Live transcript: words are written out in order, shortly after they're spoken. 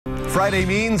Friday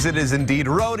means it is indeed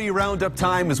Rhody Roundup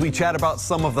time as we chat about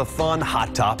some of the fun,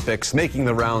 hot topics making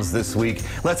the rounds this week.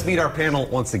 Let's meet our panel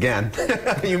once again.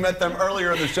 You met them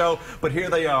earlier in the show, but here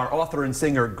they are. Author and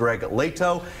singer Greg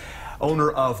Leto,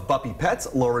 owner of Buppy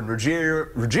Pets, Lauren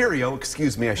Ruggiero,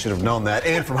 excuse me, I should have known that,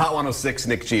 and from Hot 106,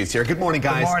 Nick G is here. Good morning,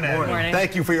 guys. Good morning.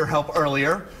 Thank you for your help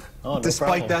earlier. Oh, no Despite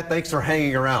problem. that, thanks for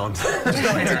hanging around.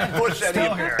 Still here. Push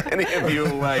any of you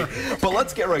away. But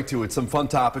let's get right to it. Some fun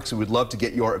topics we would love to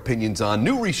get your opinions on.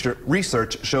 New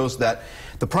research shows that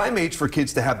the prime age for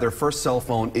kids to have their first cell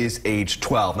phone is age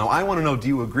 12. Now, I want to know, do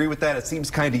you agree with that? It seems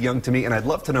kind of young to me, and I'd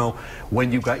love to know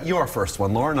when you got your first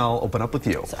one. Lauren, I'll open up with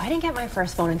you. So I didn't get my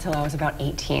first phone until I was about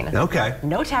 18. Okay.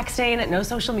 No texting, no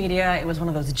social media. It was one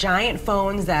of those giant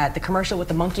phones that the commercial with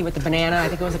the monkey with the banana, I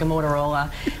think it was like a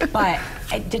Motorola, but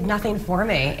it did nothing for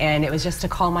me, and it was just to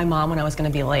call my mom when I was going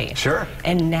to be late. Sure.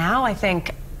 And now I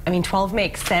think, 12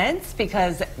 makes sense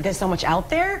because there's so much out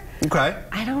there. Okay.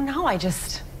 I don't know,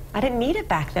 I didn't need it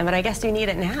back then, but I guess you need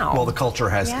it now. Well, the culture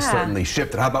has certainly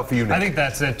shifted. How about for you, Nick? I think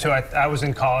that's it, too. I was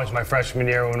in college my freshman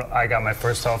year when I got my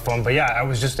first cell phone. But, yeah, I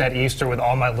was just at Easter with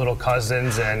all my little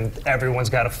cousins, and everyone's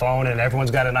got a phone, and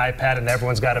everyone's got an iPad, and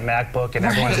everyone's got a MacBook, and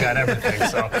everyone's got everything.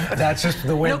 So that's just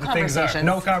the way that things are.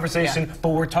 No conversation,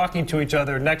 but we're talking to each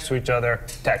other, next to each other,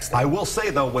 texting. I will say,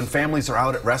 though, when families are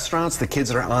out at restaurants, the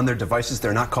kids are on their devices,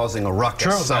 they're not causing a ruckus.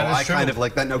 True, so I kind of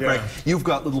like that. No, Greg, you've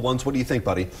got little ones. What do you think,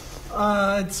 buddy?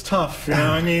 It's tough, you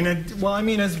know.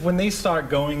 As when they start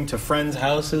going to friends'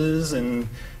 houses and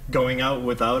going out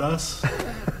without us,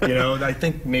 you know, I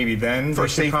think maybe then for they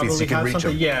should safety, probably so you can have reach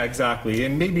something. them. Yeah, exactly,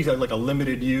 and maybe like a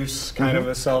limited use kind of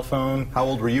a cell phone. How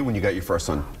old were you when you got your first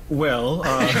one? Well,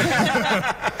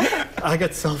 I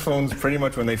got cell phones pretty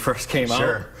much when they first came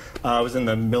out. I was in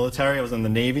the military. I was in the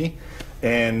Navy.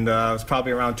 And I was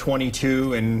probably around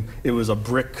 22, and it was a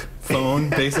brick phone,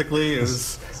 basically. It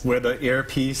was where the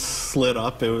earpiece slid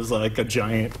up. It was like a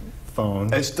giant phone.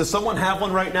 Does someone have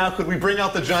one right now? Could we bring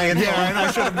out the giant phone? Yeah, and I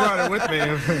should have brought it with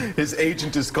me. His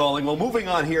agent is calling. Well, moving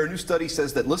on here, a new study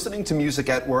says that listening to music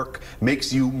at work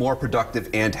makes you more productive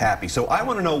and happy. So I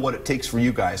want to know what it takes for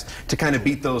you guys to kind of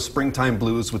beat those springtime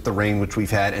blues with the rain, which we've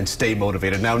had, and stay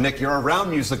motivated. Now, Nick, you're around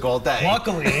music all day.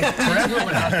 Luckily, for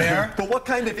everyone out there. But what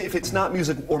kind of, if it's not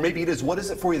music, or maybe it is, what is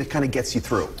it for you that kind of gets you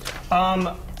through?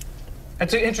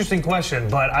 It's an interesting question,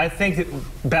 but I think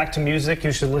back to music,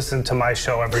 you should listen to my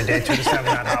show every day, 2 to 7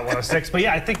 on Hot 106. But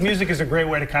yeah, I think music is a great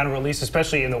way to kind of release,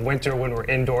 especially in the winter when we're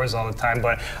indoors all the time.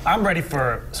 But I'm ready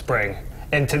for spring.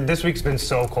 And this week's been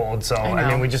so cold, so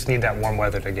we just need that warm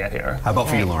weather to get here. How about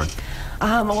for you, Lauren?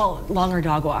 Well, longer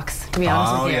dog walks, to be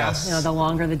honest with you. Yes. You know, the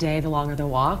longer the day, the longer the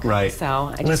walk. Right.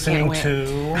 So I just can't wait.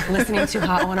 Listening to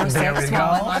Hot 106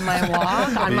 while I'm on my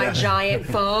walk, on my giant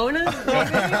phone.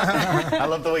 I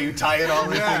love the way you tie it all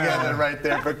together right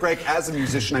there. But Greg, as a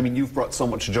musician, you've brought so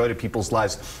much joy to people's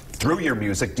lives through your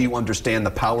music. Do you understand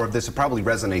the power of this? It probably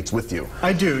resonates with you.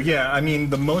 I do, yeah.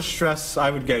 The most stress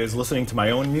I would get is listening to my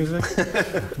own music.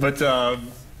 But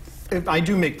I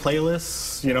do make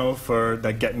playlists, you know,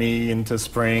 that get me into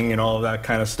spring and all of that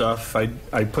kind of stuff. I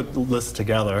put the lists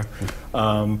together.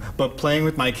 But playing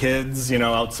with my kids, you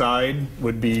know, outside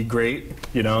would be great,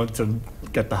 you know, to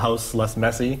get the house less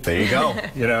messy. There you go.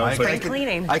 You know,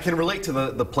 I can relate to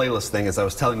the playlist thing. As I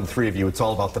was telling the three of you, it's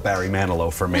all about the Barry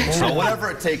Manilow for me. So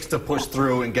whatever it takes to push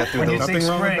through and get through those. Nothing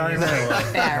wrong with Barry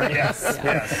Manilow. Yes.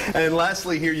 And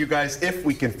lastly here, you guys, if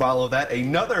we can follow that,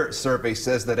 another survey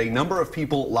says that a number of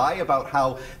people lie about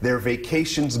how their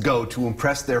vacations go to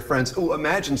impress their friends. Ooh,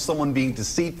 imagine someone being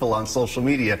deceitful on social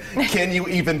media. Can you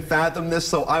even fathom this?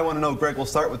 So I want to know, Greg, we'll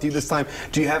start with you this time.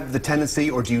 Do you have the tendency,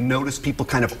 or do you notice people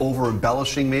kind of over-embellishing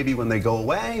maybe when they go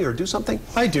away or do something?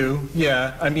 I do,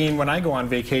 yeah. When I go on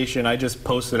vacation, I just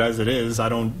post it as it is. I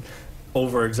don't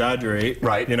over-exaggerate.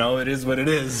 Right. You know, it is what it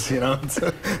is, you know.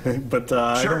 But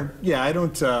sure.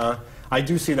 I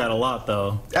do see that a lot,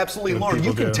 though. Absolutely, Lauren.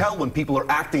 You can tell when people are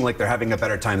acting like they're having a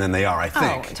better time than they are, I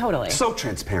think. Oh, totally. So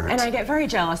transparent. And I get very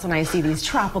jealous when I see these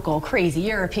tropical, crazy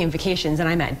European vacations, and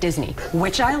I'm at Disney,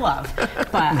 which I love.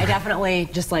 But I definitely,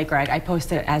 just like Greg, I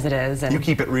post it as it is. And you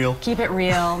keep it real? Keep it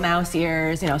real, mouse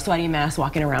ears, you know, sweaty mess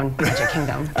walking around Magic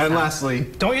Kingdom. And lastly,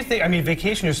 don't you think,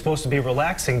 vacation is supposed to be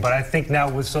relaxing, but I think now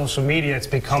with social media, it's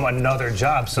become another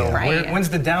job. So when's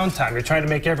the downtime? You're trying to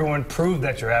make everyone prove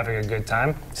that you're having a good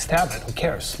time. Just have it. Who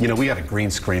cares? You know, we got a green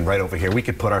screen right over here. We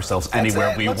could put ourselves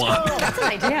anywhere we want. That's an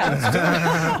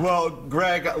idea. Well,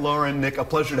 Greg, Lauren, Nick, a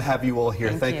pleasure to have you all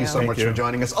here. Thank you so much for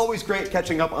joining us. Always great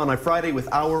catching up on a Friday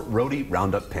with our Rhody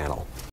Roundup panel.